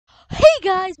Hey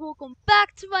guys, welcome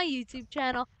back to my YouTube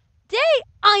channel. Today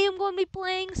I am going to be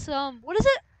playing some, what is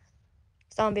it?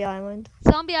 Zombie Island.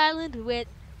 Zombie Island with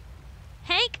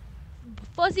Hank,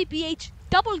 Fuzzy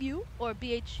BHW, or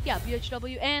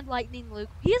BHW, and Lightning Luke.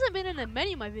 He hasn't been in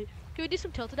many of my videos. Can we do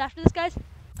some Tilted after this, guys?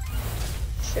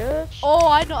 Sure. Oh,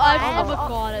 I know, I'm a have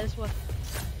god at this one.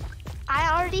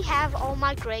 I already have all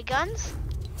my gray guns.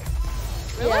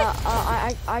 Really?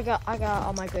 Yeah, I got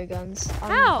all my gray guns.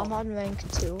 How? I'm on rank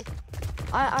 2.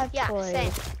 I Yeah, played.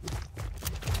 same.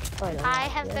 Played a I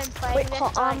lot, have yes. been playing Wait, this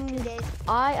for like 2 days.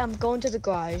 I am going to the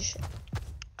garage.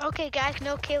 Okay, guys,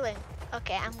 no killing.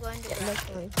 Okay, I'm going to the No garage.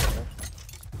 killing.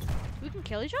 We can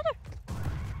kill each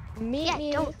other? Meet Yeah,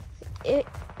 me. don't.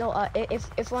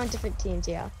 If we're on different teams,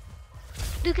 yeah.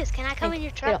 Lucas, can I come Hey, in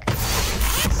your get truck?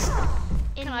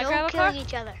 And Can I no grab a killing car?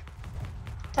 each other.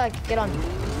 Tug, get on.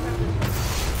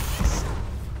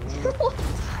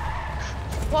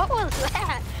 What was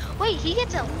that? Wait, he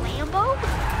gets a Lambo?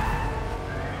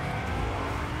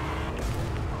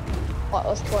 What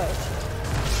was close?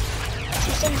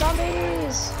 Shoot some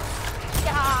zombies.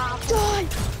 Yeah. Die.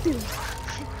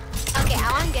 Okay,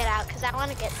 I want to get out because I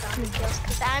want to get zombie kills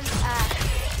because I'm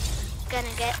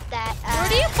gonna get that. Where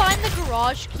do you find the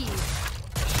garage keys?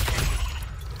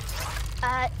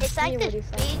 It's like Yeah, where this do you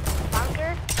find big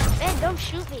bunker. Ben, don't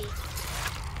shoot me.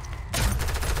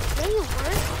 No, you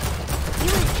weren't. You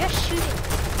were just shooting.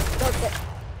 No,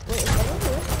 wait, is Ben over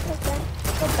here?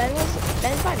 No,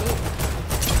 Ben's by me.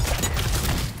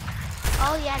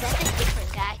 Oh yeah, that's a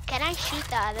different guy. Can I shoot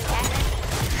the other guy then?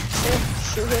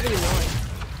 Shoot whoever you want.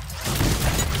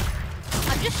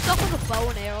 I'm just stuck with a bow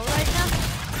and arrow right now.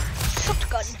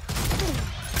 Shotgun.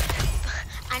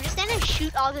 I'm just gonna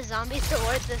shoot all the zombies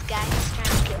towards this guy who's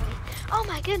trying to kill me. Oh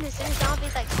my goodness, there's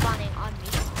zombies like spawning on me.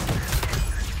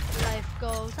 Life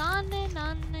goes on and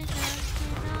on and on and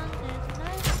on and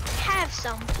on. Have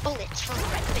some bullets for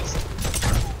breakfast.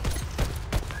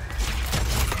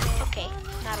 Okay,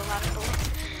 not a lot of bullets.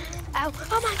 Ow,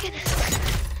 oh my goodness.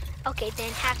 Okay,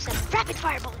 then have some rapid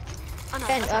fire bullets. Oh no,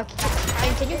 Ben, that's not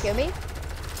Ben, can you hear me?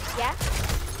 Yeah,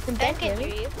 Can Ben Ben can hear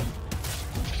hear me? you.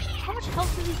 How much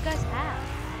health do these guys have?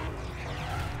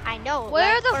 I know.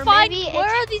 Where like, are or the five? maybe Where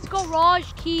it's- are these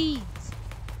garage keys?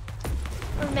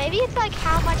 Or maybe it's like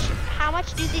how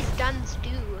much do these guns do?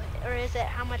 Or is it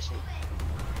how much?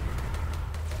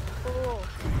 Oh.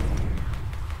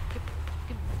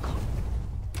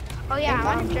 Oh yeah,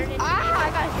 I want to turn into. I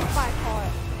got hit by a car.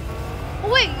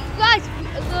 Oh wait, you guys,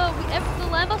 the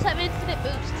Lambos have infinite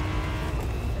boost.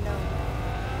 No.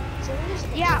 So we're just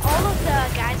Yeah, all of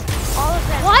the guys, all of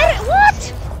them. Why? have What?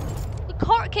 inf- The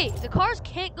car. Okay, the cars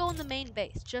can't go in the main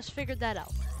base. Just figured that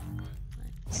out.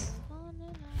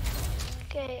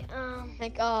 Okay,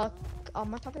 like on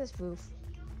top of this roof.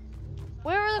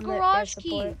 Where are the I'm the air garage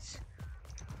support. keys?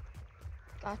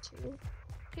 Got you.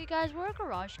 Okay, guys, where are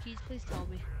garage keys? Please tell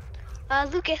me.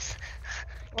 Lucas,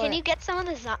 can What? you get some of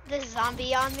this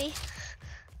zombie on me?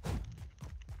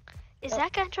 Is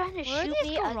that guy trying to Where are shoot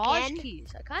these me garage again?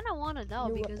 keys? I kind of want to know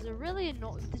You- because they're really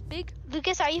annoying. This big.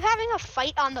 Lucas, are you having a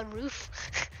fight on the roof?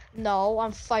 No,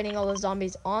 I'm fighting all the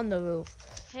zombies on the roof.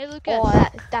 Hey, Lucas. Oh,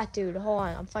 that dude. Hold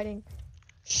on, I'm fighting,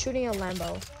 shooting a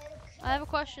Lambo. I have a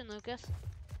question, Lucas.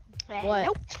 What?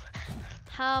 Nope.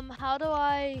 How do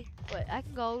I? Wait, I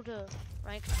can go to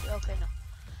rank. Okay, no.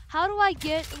 How do I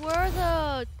get? Where are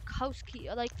the house key?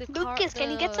 Like the car. Lucas, can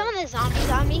you get some of the zombies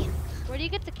on me? Where do you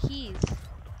get the keys?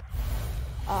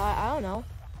 I don't know.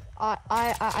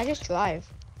 I just drive.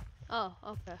 Oh,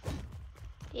 okay.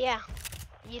 Yeah.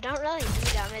 You don't really need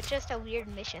them. It's just a weird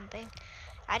mission thing.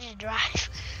 I just drive.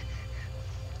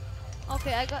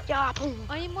 Okay, I got. Yeah, boom.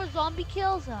 I need more zombie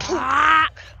kills. Ah!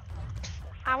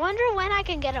 I wonder when I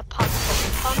can get a pump.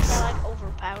 Pumps are like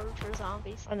overpowered for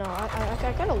zombies. Oh no,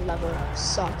 I got a lever.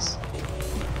 Sucks.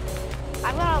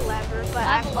 I've got a lever, but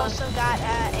I have I've a also got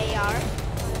AR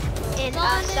and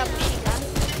submachine gun,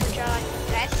 which are like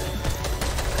the best.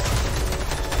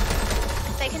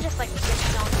 They can just like rip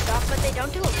zombies off, but they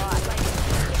don't do a lot. Like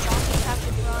the zombies have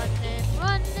to do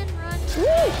Run and run.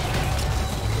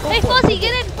 Go Hey, for it, Fuzzy, go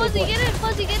get for in! it, go Fuzzy, for it. get in!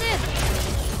 Fuzzy, get in!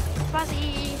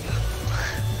 fuzzy.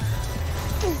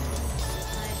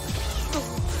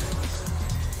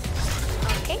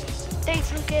 Okay.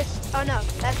 Thanks, Lucas. Oh no,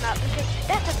 that's not Lucas.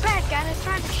 That's a bad guy that's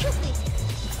trying to shoot me.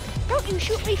 Don't you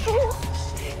shoot me, fool!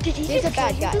 Did he He's a just kill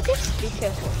bad you, guy. Lucas? Be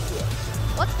careful.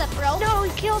 What's that, bro? No,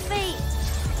 he killed me.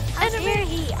 How dare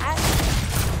he? Now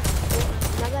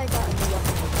that I got a new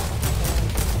weapon.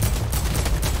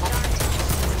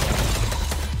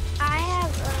 I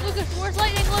have. Lucas, where's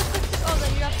lightning? Look, oh,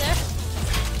 then you're up there.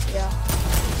 Yeah.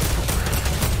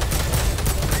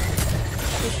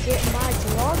 Get my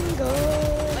drum gun.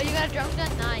 Oh, you got a drum gun?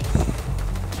 Nice.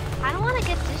 I don't want to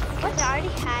get this because I already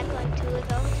had like 2 of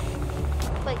those.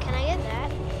 Wait, can I get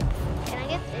that? Can I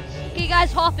get this? Okay,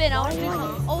 guys, hop in. I want to do Why?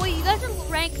 something. Oh wait, you guys are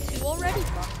rank 2 already?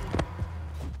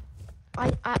 I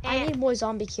need more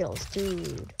zombie kills,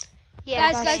 dude.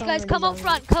 Yeah, Guys, got so many come out zombie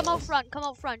front. Come out kills. front. Come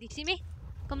out front. You see me?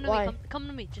 Come to Why? me. Come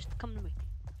to me. Just come to me.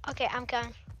 Okay, I'm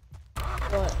coming.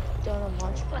 What? Don't know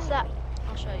much. What's up?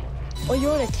 I'll show you. Oh,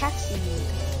 you're in a taxi mood.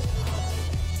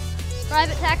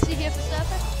 Private taxi here for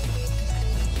surface.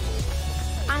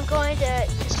 I'm going to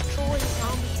destroy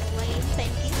zombie lane.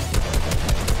 Thank you.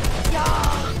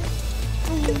 Yeah.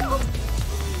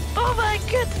 Oh my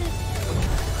goodness.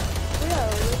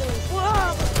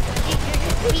 Whoa. You're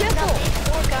just beating up these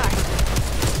 4 guys.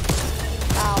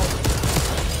 Ow.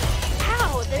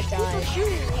 How? There's I people died.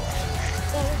 shooting me.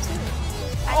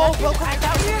 I Oh, thought we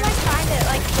were like trying to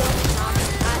like kill the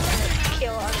zombies, not to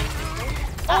kill other people.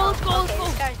 Oh, let's go, let's go.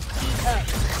 This guy's beat up.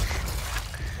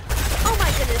 Oh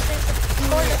my goodness, there's a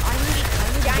Dude, I need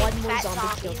giant one more fat zombie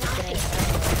kill zombie. today.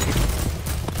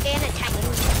 And a tank.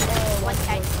 One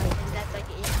tank. That's like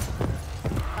it.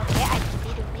 Okay, I just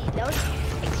need to reload.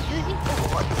 Excuse me.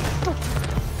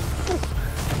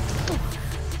 I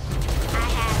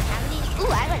have how many?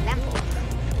 Ooh, I have a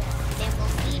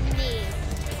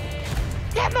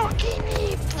Lamborghini.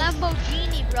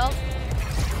 Lamborghini, bro.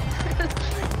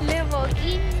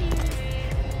 Lamborghini.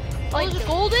 Oh, is it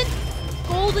golden?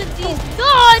 Golden, these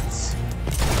nuts!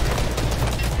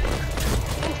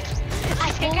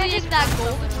 I think I Only just is that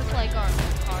golden with like our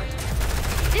cars.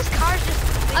 This car's just.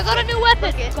 I got a new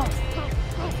weapon. Look it. Go.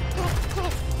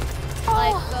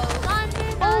 Life goes on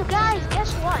and Oh, on. guys,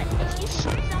 guess what? If you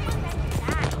shoot someone, then you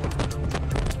die.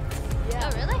 Oh,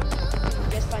 really? You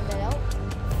guys find that out?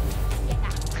 Yeah.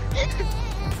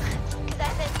 Because I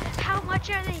said, how much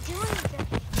are they doing?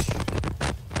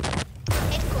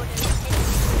 Headquarters.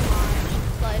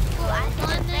 Life Ooh, I goes want on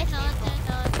the and red on Lambo. and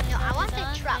on and No, I on want and the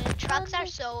on truck. and Trucks on. are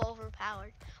so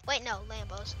overpowered. Wait, no,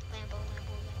 Lambos. Lambo.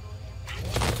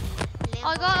 Oh,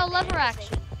 I got a Lambos are lever better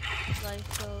action. Life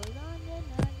goes on and on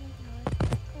and on.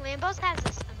 Lambos has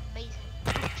this amazing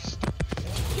boost.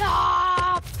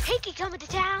 Yeah! Pinky coming to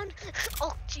town.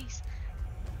 Oh, jeez.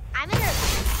 I'm in a.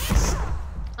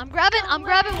 I'm grabbing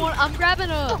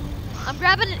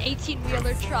an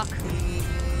 18-wheeler truck.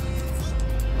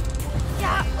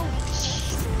 Yeah. Oh,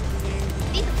 jeez.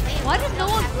 These Lambos Why did no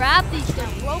don't one have- grab these? They're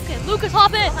broken. Lucas,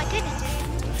 hop in. Oh my goodness.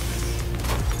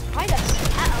 Find us.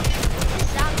 Uh-oh. This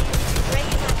zombie is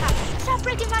breaking my car. Stop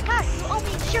breaking my car. You owe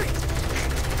me insurance.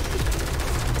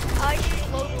 I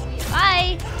slowed the wheel.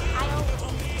 Bye. I owe it.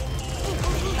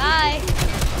 Bye.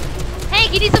 Hey,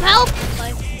 you need some help?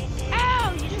 Life.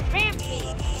 Ow, you just rammed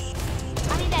me.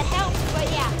 I need that help, but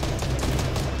yeah.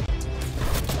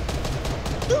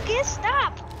 Lucas,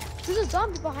 stop. There's a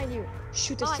zombie behind you.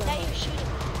 Shoot this Oh, I thought zombie. you were shooting me.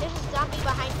 There's a zombie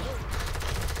behind you.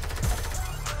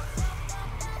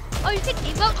 Oh, you can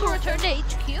emote to return to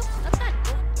HQ? That's not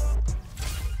cool.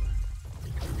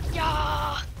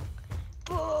 Yeah.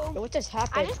 Boom. Yo, what just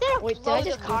happened? I just did a Wait, did blow I the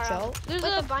just car glitch up. out? There's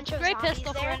With a a bunch of great zombies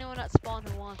pistol there. for anyone at spawn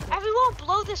who wants it. Everyone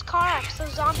blow this car up so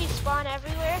zombies spawn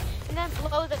everywhere and then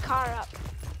blow the car up.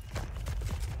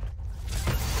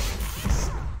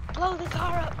 Blow the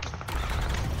car up.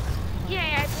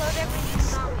 Yeah, I blowed every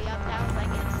zombie up. That was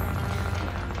like insane.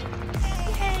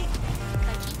 Hey.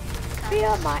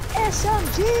 Feel my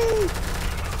SMG!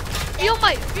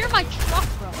 Fear my truck,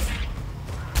 bro.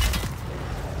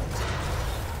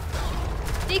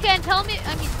 DK, tell me,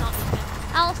 I mean not DK.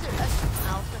 Alistair.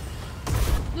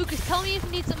 Lucas, tell me if you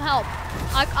need some help.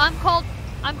 I'm called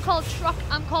truck.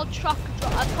 Yeah,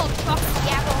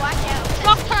 but watch out.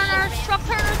 Truck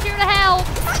Turners here to help.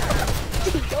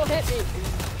 Don't hit me.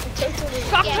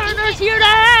 Truck Yeah, Turners here to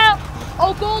help.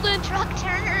 Oh, golden. Truck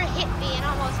Turner hit me and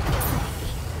almost killed me.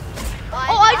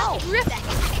 Oh, I just drifted.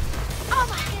 Oh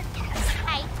my goodness.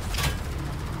 Hi.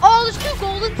 Oh, there's 2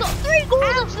 goldens. 3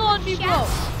 goldens on me, bro.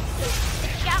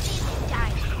 Shot me and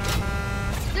died.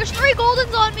 There's 3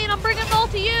 goldens on me, and I'm bringing them all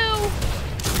to you.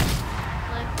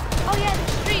 Oh yeah,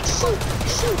 the street. Shoot!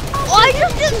 Oh, I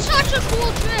just did such a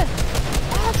cool drift.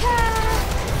 Okay.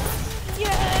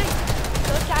 Yay.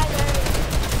 Go Tyler.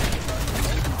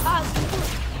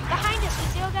 Behind us. We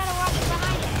still gotta watch it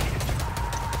behind us.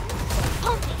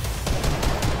 Pump me.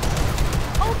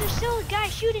 Oh, there's still a guy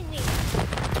shooting me.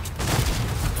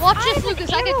 Watch I this, have an Lucas.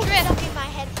 I can arrow drift. stuck in my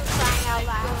head for crying out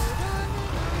loud.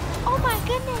 Oh my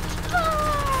goodness.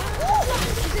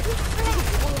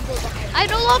 I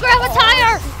no longer have a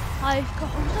tire. Life goes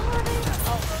on.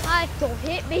 Oh, hi. Don't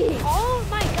hit me! All of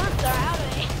my guns are out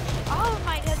of it. All of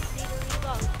my guns need to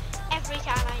reload every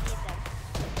time I need them.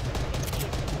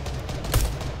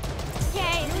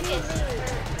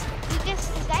 Lucas,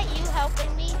 is that you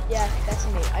helping me? Yeah, that's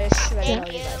me. I just shredded Thank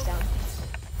all you you. guys down.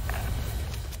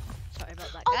 Sorry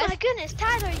about that, Oh guys. my goodness,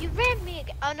 Tyler, you ran me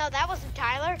again. Oh no, that wasn't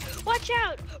Tyler. Watch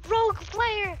out, rogue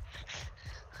player.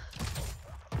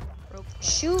 Rogue player.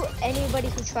 Shoot anybody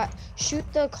who shoot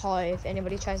the car if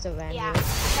anybody tries to ram Yeah, you.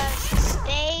 because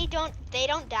they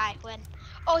don't die when.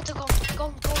 Oh, it's a golden.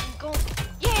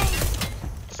 Yay!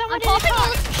 Someone I'm in the popping car.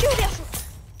 all the- Shoot him.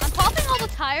 I'm popping all the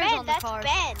tires Ben, on the that's car.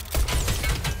 Ben.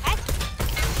 That's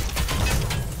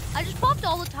I just popped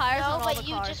all the tires no, on all but the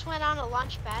you cars. just went on a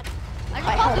launch pad. I just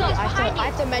I popped have, all. I have behind to, I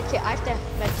have to medkit. I have to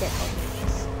medkit.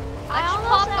 I just almost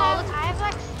popped all have, the I have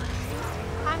like.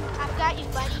 I've got you,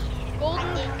 buddy. I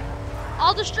golden. think.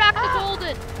 I'll distract the Ah.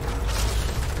 golden.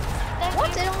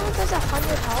 What? They don't know if there's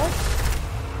 100 health?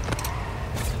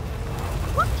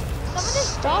 What? Someone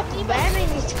just Stop rammed me by ramming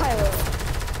me, Tyler.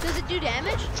 Does it do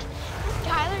damage?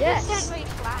 Tyler Yes. just sent me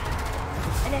flat.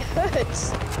 And it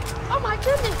hurts. Oh my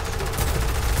goodness!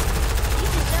 You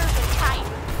deserve a tire.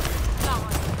 God.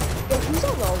 Yo, who's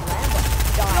on the Lambo?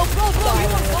 Die. Yo, bro, Die, you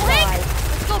wanna go, die. Hank?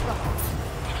 Let's go, bro.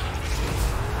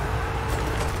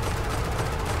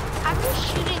 I'm just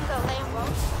shooting the Lambo.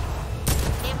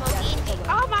 Lamborghini. the Lambo.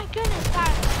 Oh my goodness,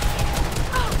 Tyler.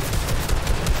 Oh,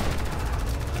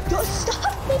 Yo,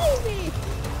 stop hitting me.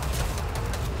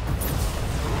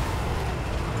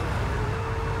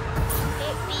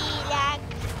 it be like.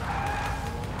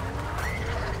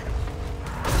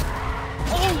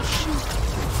 Oh shoot!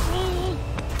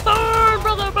 Burn,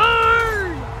 brother,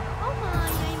 burn! Oh my,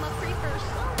 I'm a creeper.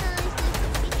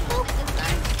 So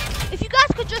nice. If you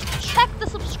guys could just check the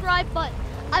subscribe button,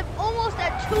 I'm almost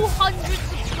at 200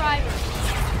 subscribers.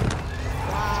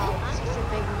 Wow, such a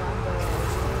big number.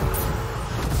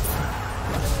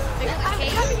 Bigger than I'm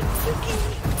Kate? coming.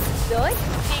 Really?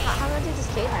 How much does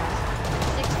Kate have?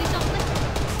 60 something?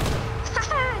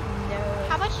 No.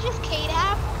 How much does Kate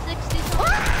have? 60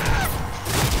 something?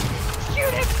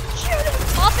 Shoot him! Shoot him!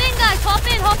 Hop in, guys, hop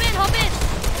in, hop in, hop in.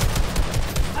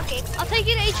 Okay, I'll take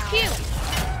you to HQ.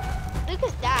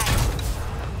 Lucas died.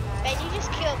 Ben, you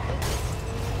just killed Lucas.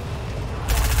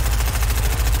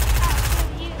 Ah,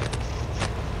 you.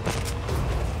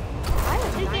 I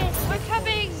have Lucas, 900 we're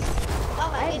coming. points. Oh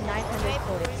my I have goodness, 900 right?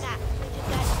 points. We're not. We just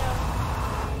got no.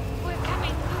 We're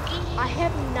coming, Lukey. I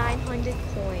have 900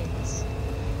 coins.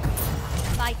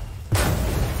 Bye.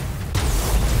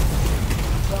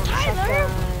 Well, Tyler!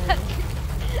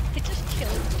 I just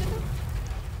killed you.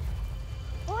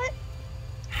 What?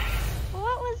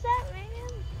 What was that,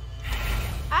 man?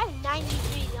 I have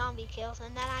 93 zombie kills,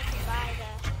 and then I can buy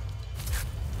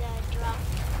the drum.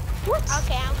 What?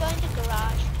 Okay, I'm going to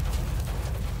garage.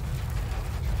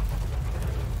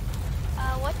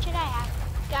 What should I have?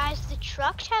 Guys, the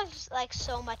trucks have like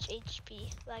so much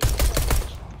HP. Like so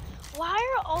much. Why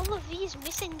are all of these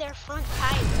missing their front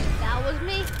tires? That was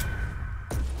me.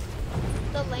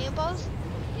 The Lambos?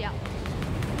 Yeah.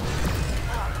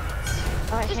 Oh.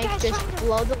 Alright, This Hank, guy's just trying to-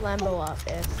 blow the Lambo up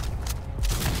if.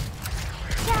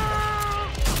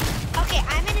 Yeah. Okay,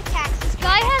 I'm in a taxi. This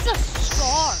guy has a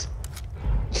scar.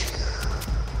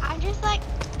 I'm just like,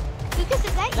 Lucas,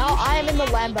 is that No, you? I am in the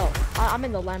shooting at me? Lambo. I'm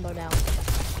in the Lambo now.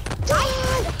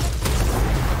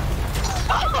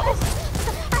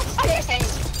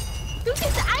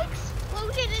 Lucas, I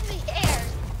exploded in the air.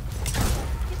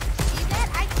 See that?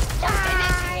 I exploded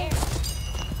in the air.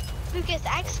 Lucas,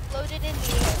 I exploded in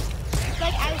the air.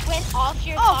 Like I went off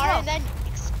your car bro. and then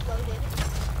exploded.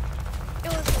 It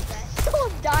was the best.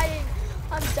 Oh, I'm dying.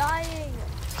 I'm dying.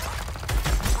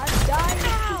 I'm dying.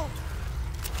 Ow!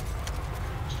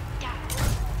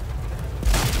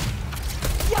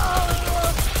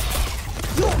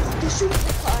 Yo, they're shooting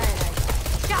the car.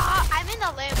 Yeah, I'm in the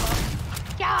Lambo.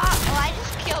 Yeah, well, I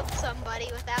just killed somebody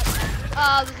without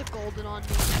that. There's a golden on me.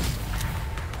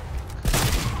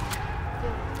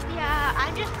 Yeah,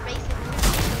 I'm just racing.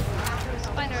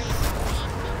 Spinner.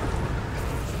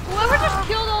 Whoever just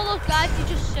killed all those guys, you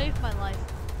just saved my life.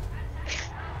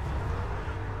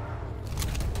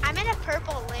 I'm in a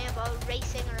purple Lambo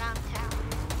racing around town.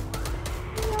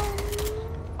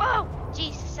 Oh,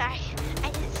 Jesus, sorry. I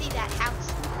didn't see that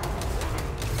house.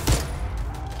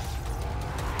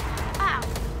 Ow.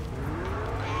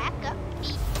 Back up.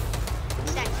 Beep.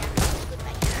 Sorry, sorry.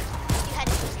 Goodbye. You had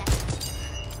to do that.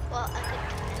 Well, a good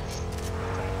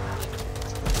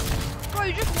Bro,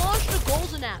 you just launched a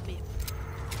golden at me.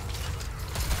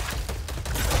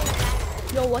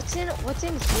 Yo, what's in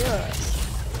here?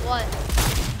 What?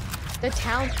 The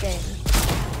town thing.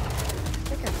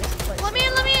 Look at this place. Let me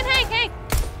in, Hank.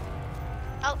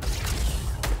 Oh,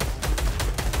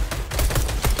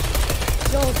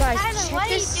 Yo, guys, Tyler, check what are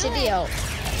this you city doing? out.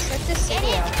 Check this city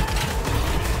it. out.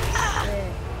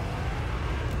 Sick.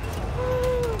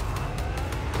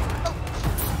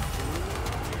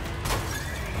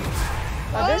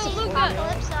 Oh, there's a Oh, Luca. four-wheeler.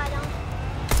 Apocalypse, so I don't.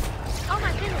 Oh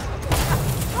my goodness, what's this?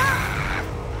 Ah!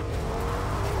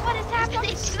 What is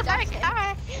happening to our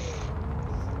car?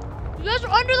 You guys are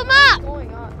under the map. What's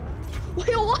going on?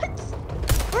 Wait, what?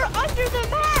 We're under the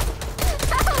map!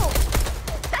 Help!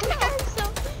 I'm so...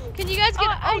 Can you guys get?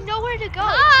 Oh, I know where to go.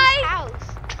 Hi! It's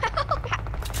this house.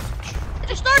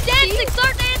 Just start dancing.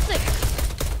 Start dancing.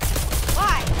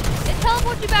 Why? It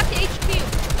teleports you back to HQ.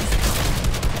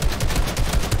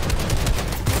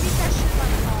 Maybe if I shoot my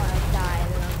car, I'll die, and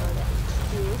then I'll go to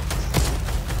HQ.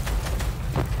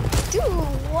 Dude,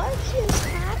 what just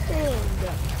happened?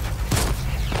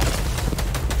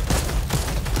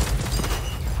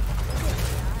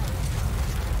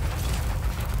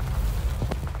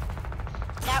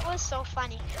 That was so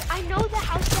funny. I know the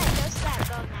house that does that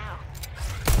though now.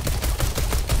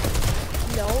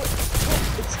 No,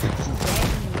 it's he ran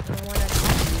me and I want to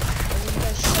attack you. And then you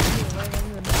guys shot me right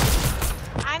in the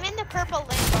mouth. I'm in the purple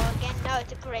Lambo again. No,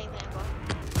 it's a gray Lambo.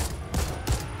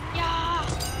 Yeah.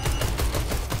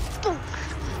 Boom.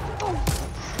 Boom.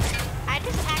 I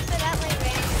just accidentally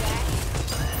ran you back.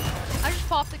 I just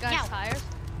popped the guy's No. tires.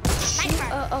 Shoot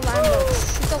a Lambo.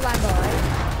 Shoot the Lambo, right?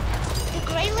 The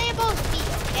gray Lambo is me,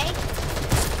 okay?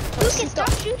 Oh, Lucas, shoot stop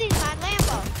the- shooting my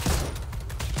Lambo.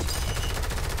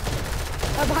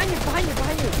 Behind you, behind you,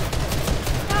 behind you.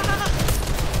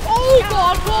 Oh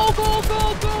God! Go! Go! Go!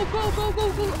 Go! Go! Go! Go!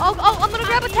 Go! I'm gonna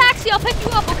grab a taxi. I'll pick you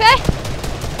up. Okay?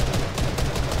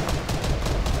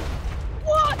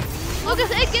 What?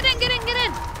 Lucas, hey, get in! Get in! Get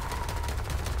in!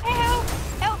 Help!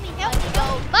 Help me! Help me!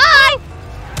 Help me! Bye!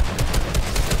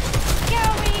 Get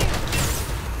over here!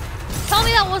 Tell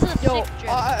me that wasn't a Yo, sick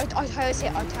trip. I'll try to say,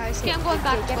 I'll try to say. Okay, I'm going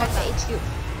back, Get I'm back going to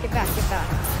HQ. Get back, get back.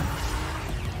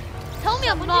 Tell me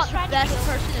I'm someone not just tried the to best kill me.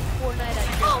 person in Fortnite at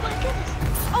Oh my goodness!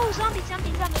 Oh, zombie,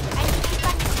 zombie, zombie! I need to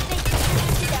find the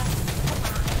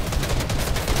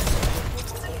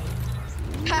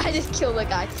I just killed the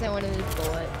guy because I wanted his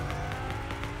bullet.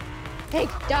 Hey,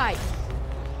 die.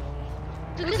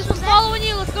 Lucas, I'm following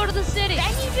you. Let's go to the city.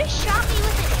 Then you just shot me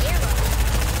with an arrow.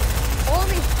 Follow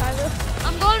me, Tyler.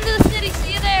 I'm going to the city.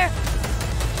 See you there.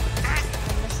 I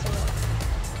missed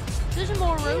it. There's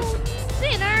more rooms.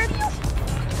 See you, nerd.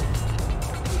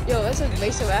 Yo, let's just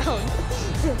race around.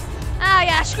 Ah,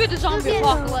 yeah. Screw the zombie Yeah.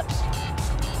 apocalypse.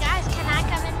 Guys, can I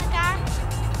come in the car?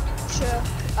 Sure.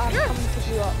 I'm Sure. coming to pick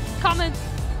you up. Coming.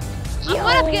 Yo.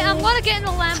 I'm gonna get in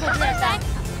the Lambo There's dress like out.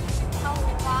 a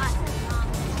lot of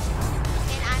zombies.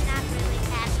 And I'm not really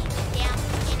happy with them.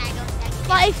 And I don't like them.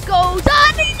 Life goes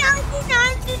on.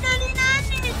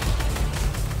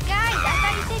 Guys, I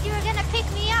thought you said you were gonna pick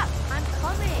me up. I'm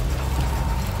coming.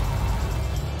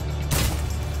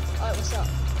 Alright, what's up?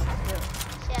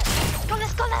 Shit. Go,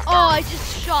 let's go, let's go. Oh, I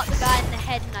just shot the guy in the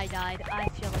head and I died. I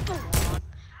feel like a moron.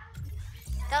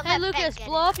 Don't Hey, let Lucas, Ben get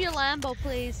blow it. up your Lambo,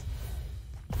 please.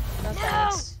 No, No.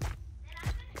 thanks.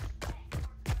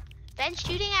 Ben's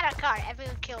shooting at a car.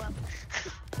 Everyone kill him.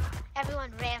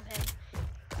 Everyone ram him.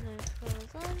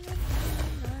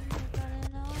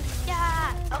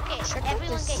 Yeah. Okay. Check out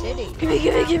everyone the get city.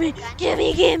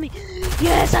 Gimme.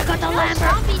 Yes, I got the No Lambo.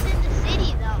 zombies in the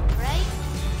city though, right?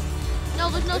 No,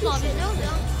 there's no zombies. No.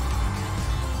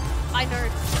 I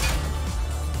nerd.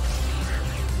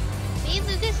 Me and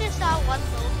Lucas just saw one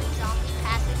lonely zombie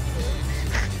passing through.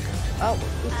 Oh,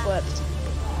 we flipped.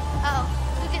 Oh,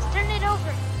 Lucas, turn it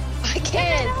over. I Turn it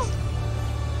can't. over.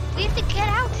 We have to get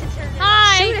out to turn it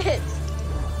Hi. Shoot it.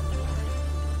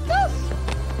 No.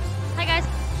 Hi, guys.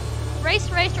 Race.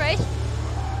 Shoot.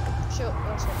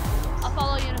 Oh, shit. I'll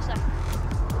follow you in a sec.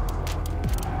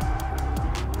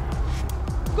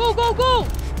 Go.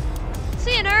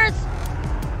 See you, nerds.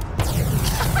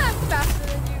 I'm faster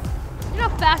than you. You're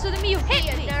not faster than me. You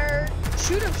hit me. Nerd.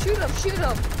 Shoot him.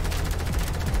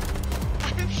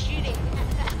 I'm shooting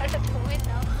out of the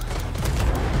window.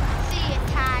 See you,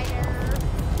 Tyler.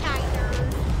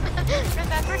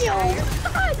 Remember Tyler?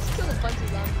 I just killed a bunch of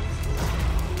zombies.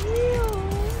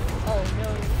 Oh no.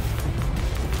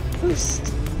 Boost.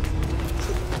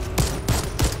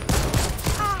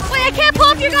 Wait, I can't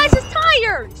pop your guys'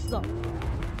 tires.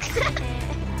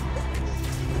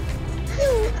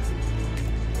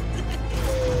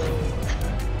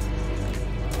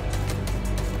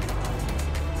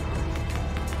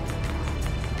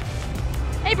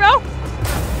 Hey, bro.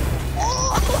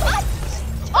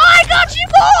 Oh, I got you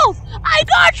both.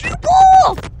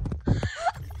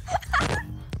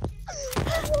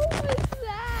 What was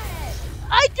that?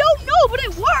 I don't know, but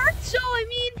it worked. So I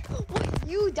mean, What,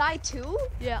 you died too?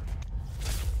 yeah.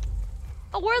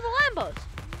 Oh, where are the Lambos?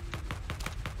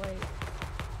 Wait.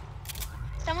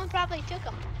 Someone probably took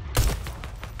them.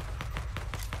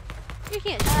 You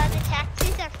can't. The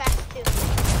taxis are fast too.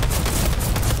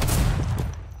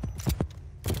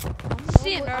 I'm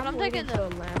seeing nerd. I'm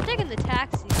taking the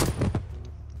taxi.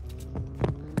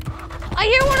 I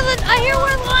hear one of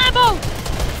the Lambos.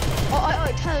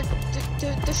 Oh, Tyler,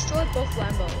 destroy both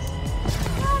Lambos.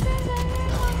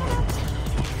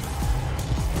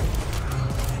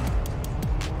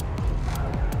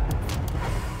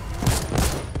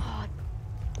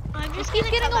 I'm just keep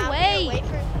gonna getting come out away. here, wait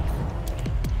for-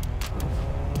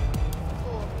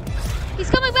 Cool. He's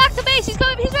coming back to base. He's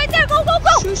coming. He's right there. Go, go,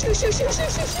 go. Shoot. Shoot him.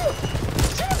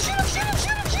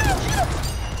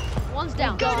 One's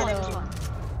down. Go to One.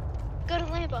 Go to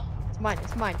Lambo.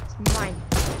 It's mine.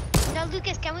 No,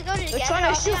 Lucas, can we go together? They're trying to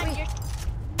I'll be shoot on me. your-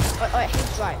 Oh,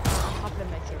 he's right. I'm hopping in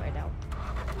my kit right now.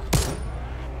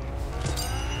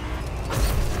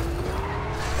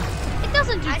 It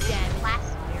doesn't do I just damage.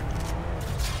 last year.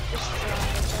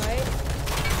 Right?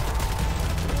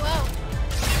 Whoa.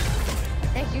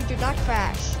 Thank you, do not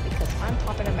crash, because I'm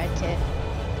popping a med kit.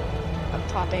 I'm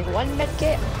popping one med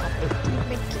kit, I'm popping two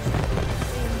med kits.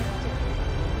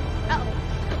 Oh.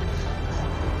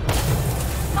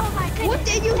 Oh my goodness. What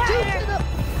did you do Tyler. to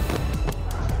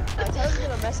the... Tyler's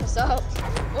gonna mess us up.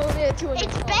 Only a 2 in the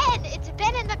It's car. Ben. It's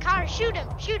Ben in the car. Shoot him.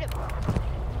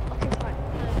 Okay, fine.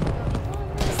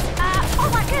 Oh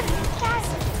my goodness.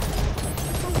 Tyler.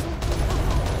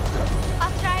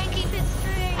 I'll try and keep it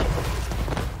straight.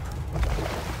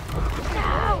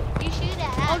 No. You shoot at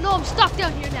us. Oh no, I'm stuck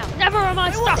down here now. Never am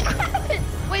I stuck.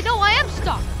 Wait, no, I am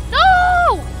stuck.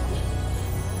 No!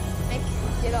 Thank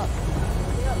you. Get up.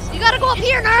 You gotta go up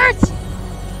here, nerds.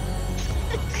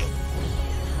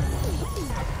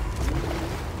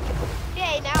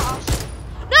 Okay, now I'll shoot.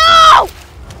 No!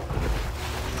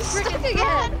 Freaking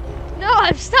again. No,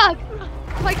 I'm stuck.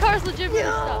 My car's legitimately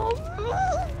stuck.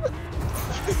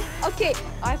 Okay,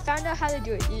 I found out how to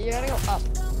do it. You gotta go up.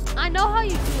 I know how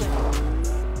you do it.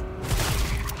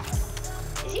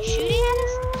 Is he shooting at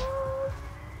us?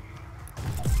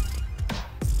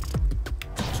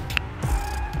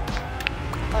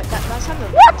 That's how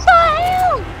What the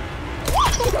hell?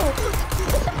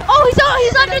 Oh,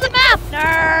 he's under the map,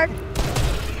 nerd.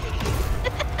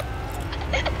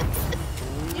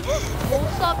 You won't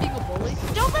stop being a bully.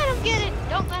 Don't let him get it.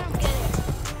 Don't let him get it.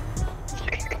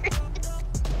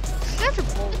 You guys are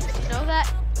bullies. You know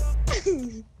that?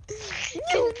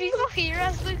 Can people hear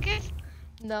us, Lucas?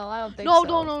 No, I don't think No, so.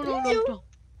 no.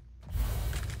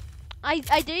 I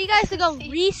dare you guys to go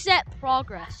reset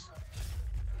progress.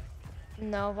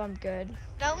 No, I'm good.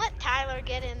 Don't let Tyler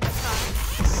get in the car.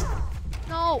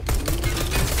 No.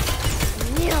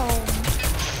 No.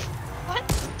 What?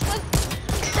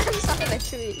 I'm stuck in a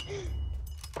tree.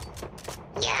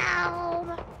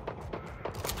 Meow.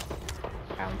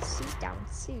 Down C. Lucas,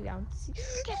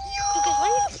 what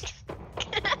are you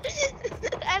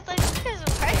I was like, Lucas,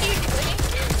 what are you doing?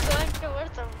 Going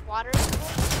towards the water pool?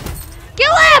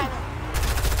 Kill him!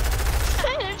 I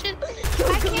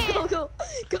can't. Go.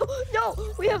 No,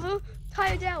 we have a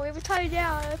tire down.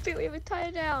 I think we have a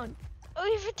tire down. Oh,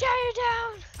 you have a tire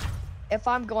down. If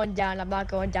I'm going down, I'm not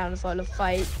going down for the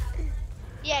fight.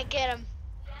 Yeah, get him.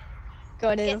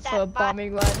 Going in Get for a that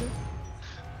bombing run.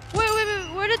 Wait,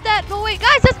 where did that go? Wait,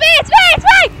 guys, it's me!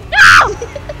 No!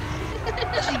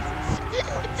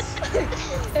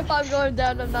 If I'm going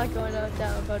down, I'm not going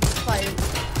down for the fight.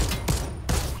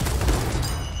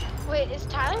 Wait, is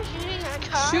Tyler shooting our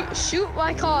car? Shoot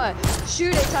my car.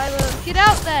 Shoot it, Tyler. Get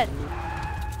out then.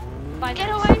 Fine. Get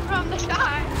away from the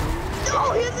car.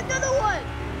 No, here's another one.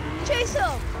 Chase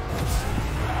him.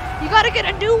 You gotta get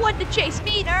a new one to chase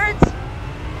me, nerds.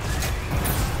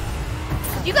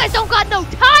 You guys don't got no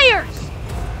tires.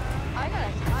 I got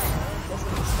a tire. This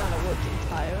is not a working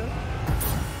tire.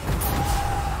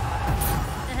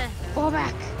 Fall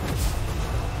back.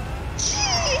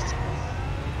 Jeez.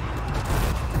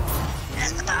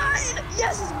 It's mine.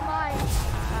 Yes, it's mine.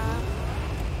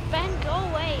 Ben, go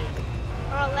away,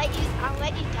 or I'll let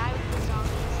you die with the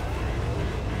zombies.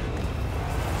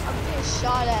 I'm being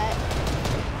shot at.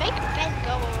 Make Ben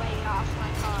go away off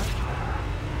my car.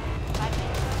 5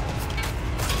 minutes.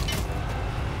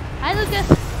 Hi, Lucas.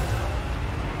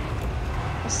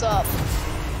 What's up?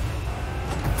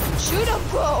 Shoot him,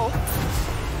 bro.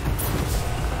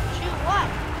 Shoot what?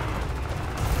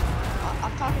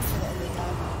 I'm talking to the elite guy.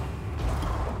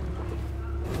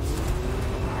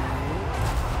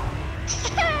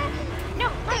 No,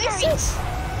 What is this?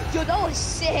 Yo, that was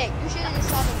sick. You should have just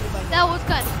saw the move. That was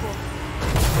kind of cool.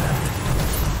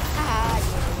 Ah,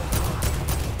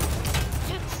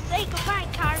 Just say goodbye,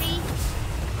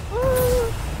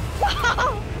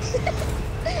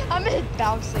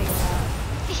 bouncing around.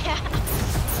 Yeah.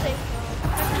 Same.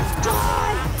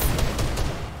 Die!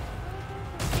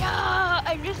 Yeah,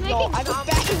 I'm just No, making I have a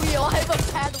zombies. bad wheel. I have a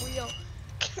bad wheel.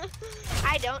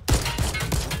 I don't.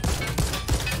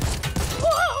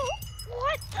 Whoa!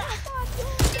 What the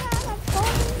fuck?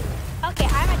 Okay,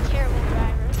 I'm a terrible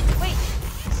driver. Wait.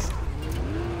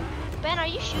 Ben, are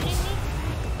you shooting me?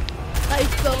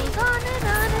 Life goes on and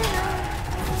on and on.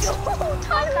 Yo, I'll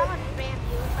Tyler! come and ram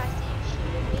you if I see you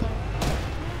shooting me.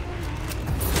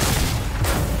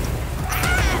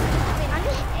 I'm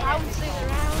just bouncing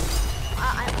around.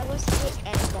 I was hit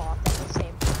and ball at the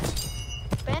same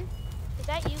time. Ben, is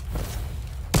that you?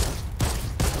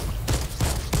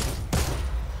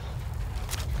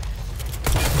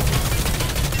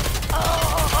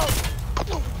 Oh.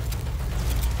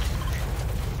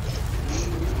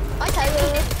 Hi,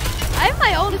 Tyler. I have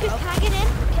my own. Lucas, can I get in?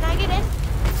 Can I get in?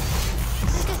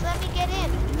 Lucas, let me get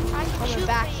in. I can Coming shoot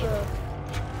back for you. for.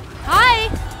 Hi.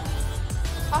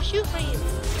 I'll shoot for you.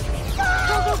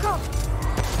 Go, go, go.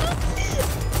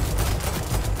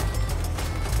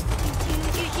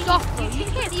 Stop, bro. You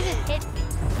can't even hit me.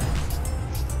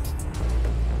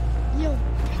 Yo.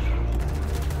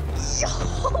 Yo.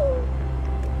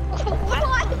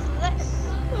 What is this?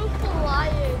 I'm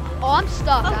flying. Oh, I'm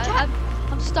stuck. Oh,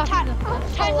 I'm stuck in the.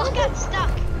 Tyler got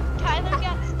stuck. Tyler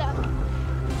got stuck.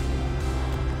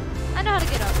 I know how to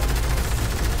get up.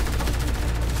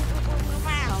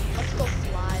 Let's go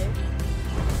fly.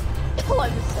 Oh, I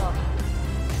messed up.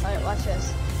 Alright, watch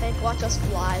this. Hank, watch us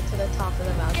fly to the top of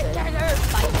the mountain. Get Tyler.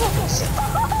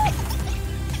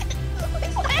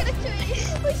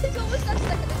 We should go with that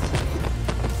second.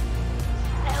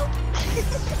 Help.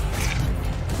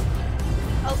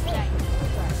 Okay.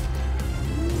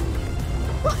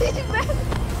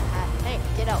 Hank,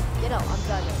 get out. Get out. I'm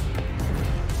driving.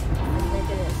 Make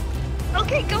it in.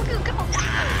 Okay, go, go, go.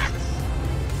 Ah!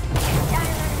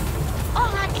 Tyler. Oh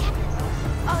my goodness.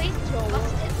 Oh, he's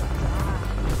busted.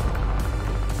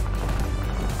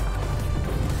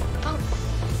 Oh.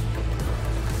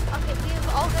 Okay, we have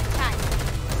all good time.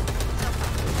 So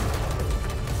far.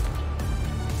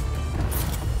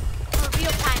 For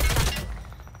real time something.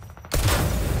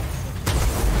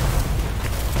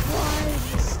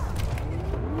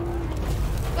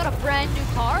 Got a brand new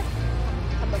car.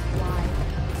 I'm a fly.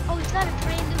 Oh, he's got a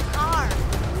brand new car.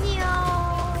 No.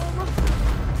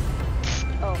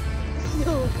 Oh.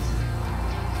 Yo.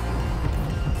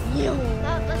 Yo.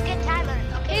 No, let's get Tyler.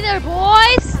 Okay. Hey there,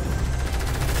 boys.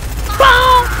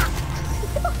 Boom.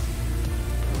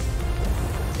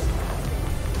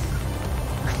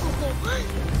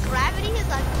 Gravity is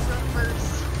like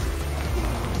reverse.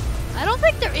 I don't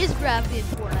think there is gravity in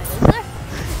Fortnite, is there?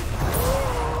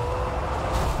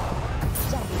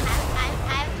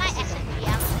 I have my SMG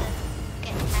out to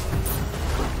get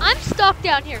Tyler. I'm stuck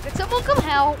down here. Could someone come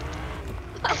help?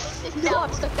 No,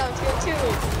 I'm stuck down here too.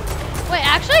 Wait,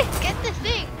 actually? Get the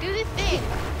thing. Do the thing.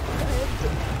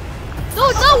 No,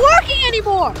 it's not working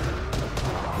anymore.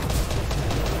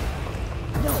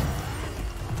 No.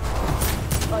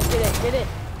 Oh, get it, get it.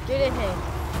 Get in, Hank.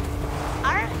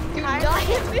 Our Do car not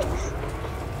hit me.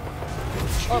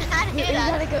 Oh, not you hit us.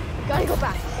 gotta go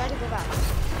back. You gotta go back.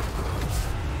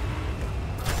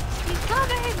 He's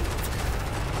coming.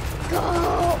 Go!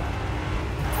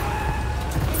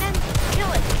 And then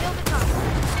kill it. Kill the car.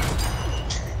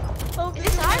 Oh, Is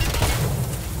this ours?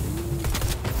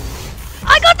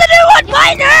 I got the new one,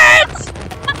 my nerds!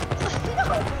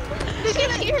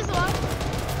 Lucas, here's one.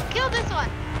 Kill this one.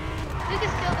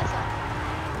 Lucas, kill this one.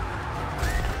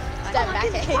 Step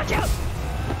back, Hank. Watch out.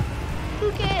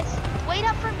 Lucas, wait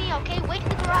up for me, okay? Wait in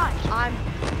the garage.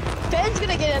 Ben's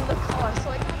gonna get in the car, so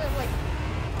I gotta like.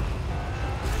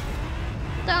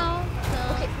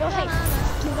 Okay, no, hey,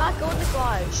 do not go in the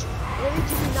garage. Really,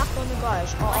 do not go in the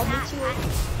garage. I'll meet you.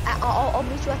 I'll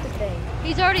meet you at the thing.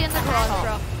 He's already in the garage,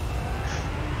 bro.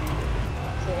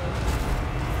 Okay.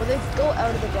 Well, then go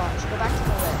out of the garage. Go back to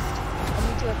the lift. I'll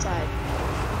meet you outside.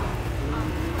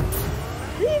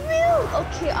 Leave me out.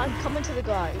 Okay, I'm coming to the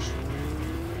garage.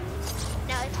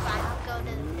 No, it's fine. I'll go to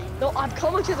the thing. No, I'm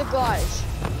coming to the garage.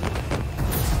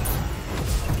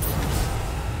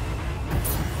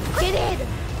 Get in.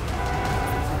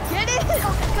 Get in. Go,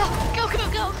 go, go,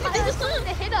 go. They just wanted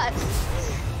to hit us.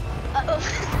 Uh-oh.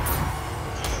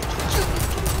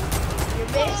 You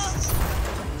missed.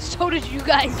 So did you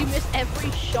guys. You missed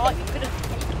every shot you could have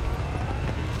taken.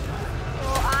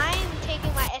 Well, I'm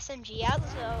taking my SMG out,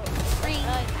 so Ring,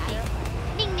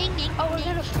 ding, ding, ding. Oh, we're ding,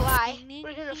 gonna fly. ding, ding,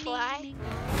 We're gonna ding, fly. ding, ding.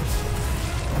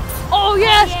 Oh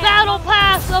yes, yeah. battle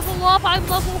pass, level up. I'm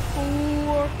level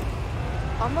 4.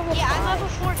 I'm level Yeah, I'm 5. level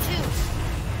 4 too.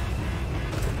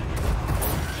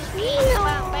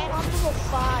 I'm level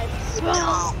 5.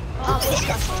 No.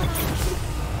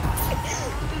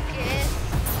 Lucas.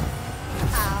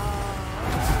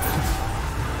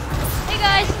 Hey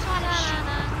guys.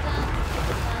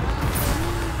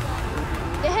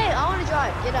 Hey, I want to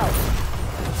drive. Get out.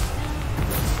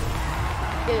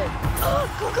 Get it.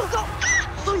 Go, go, go.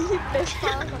 Oh, you missed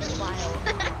on a mile.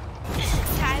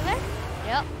 Tyler,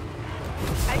 Yep.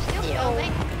 are you still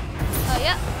filming? Oh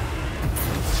yeah.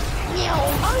 No.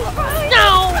 No.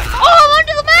 Oh, I'm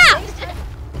under the map.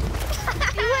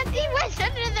 He went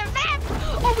under the map.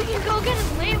 Oh, we can go get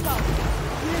his Lambo.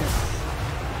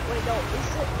 Wait, no. Is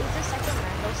the second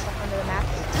Lambo stuck under the map?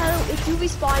 Tyler, if you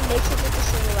respawn, make sure to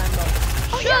destroy the Lambo.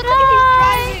 Oh, Should yeah, look at he's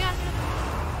driving under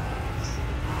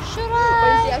Should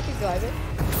Wait, is he I? actually driving?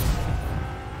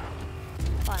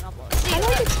 Fine, I'll blow it. I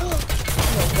like it. No,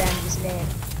 Randy's name.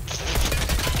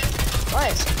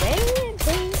 What? Randy?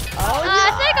 Oh, I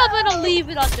think I'm gonna leave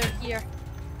it under here.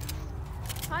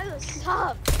 Tyler,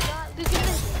 stop.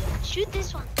 Lucas, shoot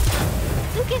this one.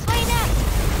 Lucas, wait up.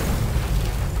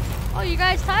 Oh, you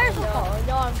guys' tires will come.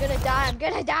 No, I'm gonna die. I'm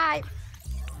gonna die.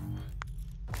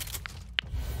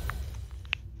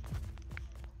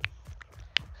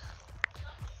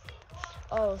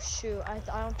 Oh shoot! I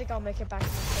don't think I'll make it back to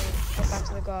the thing. Back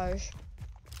to the garage.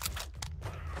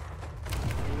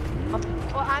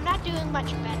 Well, I'm not doing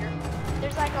much better.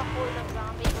 There's like a horde of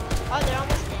zombies. Oh, they're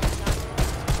almost dead.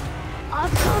 I'm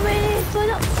coming for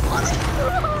the.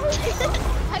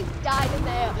 I died in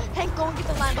there. Hank, go and get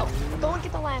the Lambo. Go and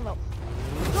get the Lambo.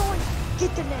 Go and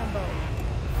get the Lambo.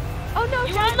 Oh no!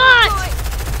 You will not.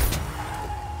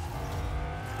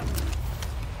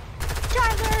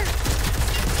 Tyler!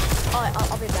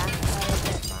 I'll be back. I'll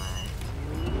get my.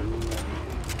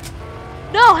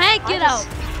 No, Hank, get I out.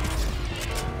 just-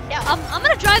 Yeah, I'm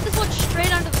gonna drive this one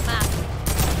straight under the map.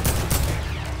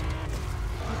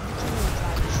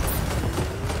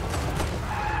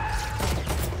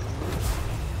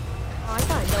 Oh, I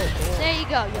got no goal. There you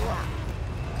go. You lost.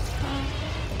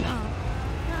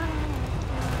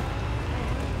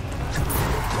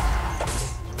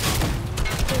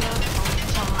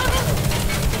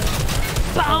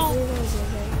 Boom.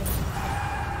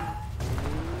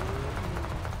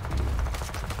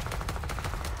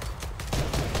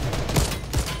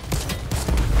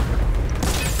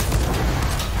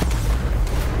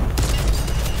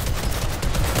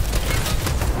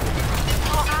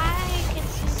 oh, I can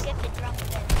soon get the drum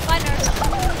then. Bye,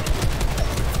 nerd.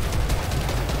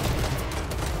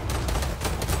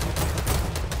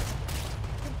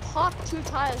 Popped 2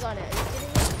 tires on it. Are you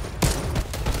kidding me?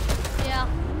 Yeah.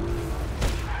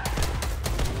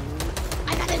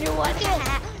 I got a new one.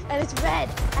 And it's red.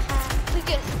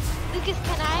 Lucas,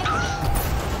 can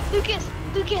I? Lucas,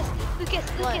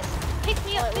 What? pick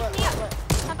me up, pick me up. What?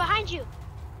 I'm behind you.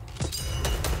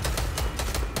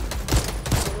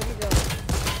 What are you doing?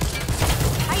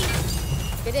 Hi.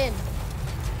 Get in.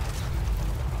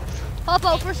 Hop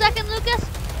out for a second, Lucas.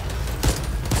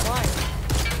 Why?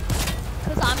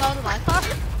 Cause I'm out of my car.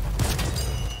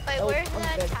 Wait, Oh, where's I'm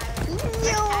good. Tyler?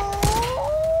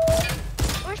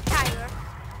 Where's Tyler?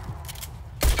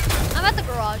 I'm at the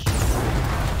garage.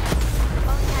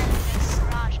 Oh, Tyler's in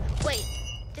the garage. Wait,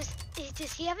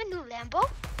 does he have a new Lambo?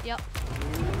 Yep.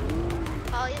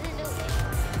 Oh, he has a new Lambo.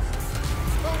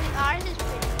 Well, ours is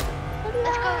pretty good.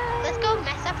 Let's go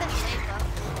mess up his Lambo.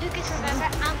 Lucas, remember,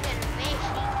 I'm gonna make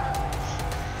it.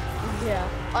 Yeah.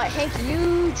 Alright, Hank,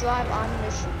 you drive on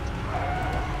the shoot.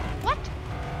 What?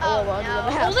 Oh, Oh, well, no.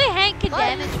 the map. Only Hank can What?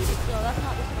 damage you, so that's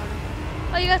not the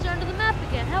smartest. Oh, you guys are under the map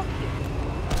again. How cute.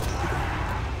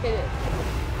 Hit it.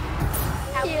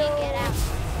 How do we get out?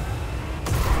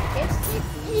 It's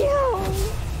you.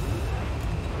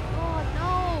 Oh no.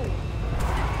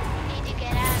 We need to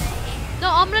get out of here. No,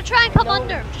 I'm gonna try and come No.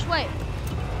 under. Just wait.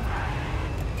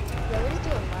 Yeah, we're just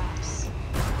doing laps.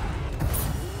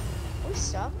 We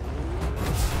suck.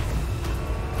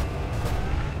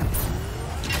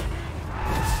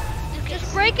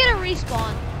 Just break it and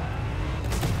respawn.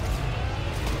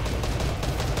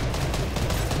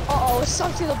 Uh-oh, it's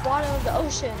sunk to the bottom of the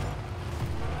ocean.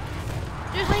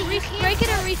 Just break it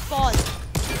and respawn.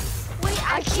 Wait,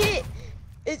 I can't.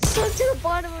 It's sunk to the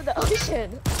bottom of the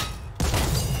ocean.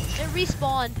 It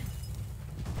respawned.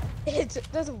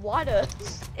 There's water.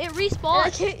 It And I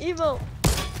respawned. can't emote.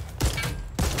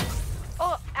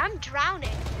 Oh, I'm drowning.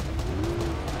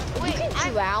 You can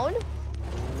drown?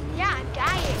 Yeah, I'm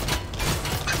dying.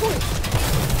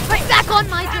 Right back on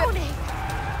my drip. Drowning.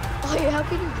 Oh, yeah, how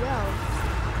can you drown?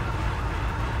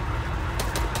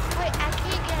 Wait, I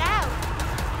can't get out.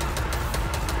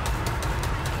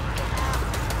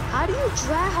 How do you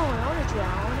drown? I want to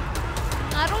drown.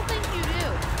 I don't think you do.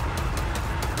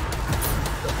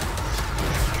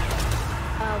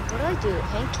 What do I do?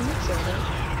 Hank, can you kill me?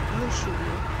 I'm gonna shoot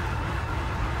you.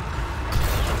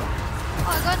 Oh,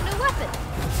 I got a new weapon.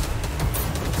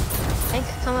 Hank,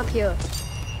 come up here.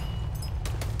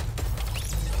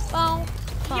 Boom.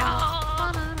 Yeah.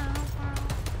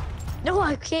 No,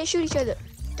 I can't shoot each other.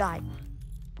 Die.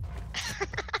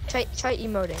 Try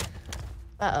emoting.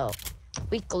 Uh-oh.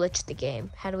 We glitched the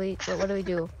game. How do we, what do we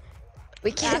do?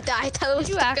 We can't die. I thought it was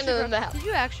stuck into the map. Did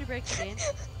you actually break the game?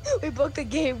 We broke the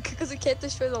game because we can't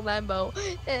destroy the Lambo.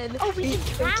 And Oh, we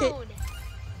can drown.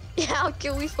 Yeah, how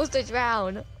can we supposed to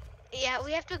drown? Yeah,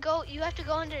 we have to go. You have to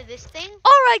go under this thing.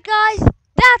 Alright guys,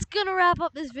 that's gonna wrap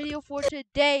up this video for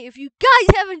today. If you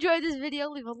guys have enjoyed this video,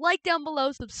 leave a like down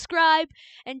below, subscribe,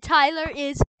 and Tyler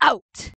is out.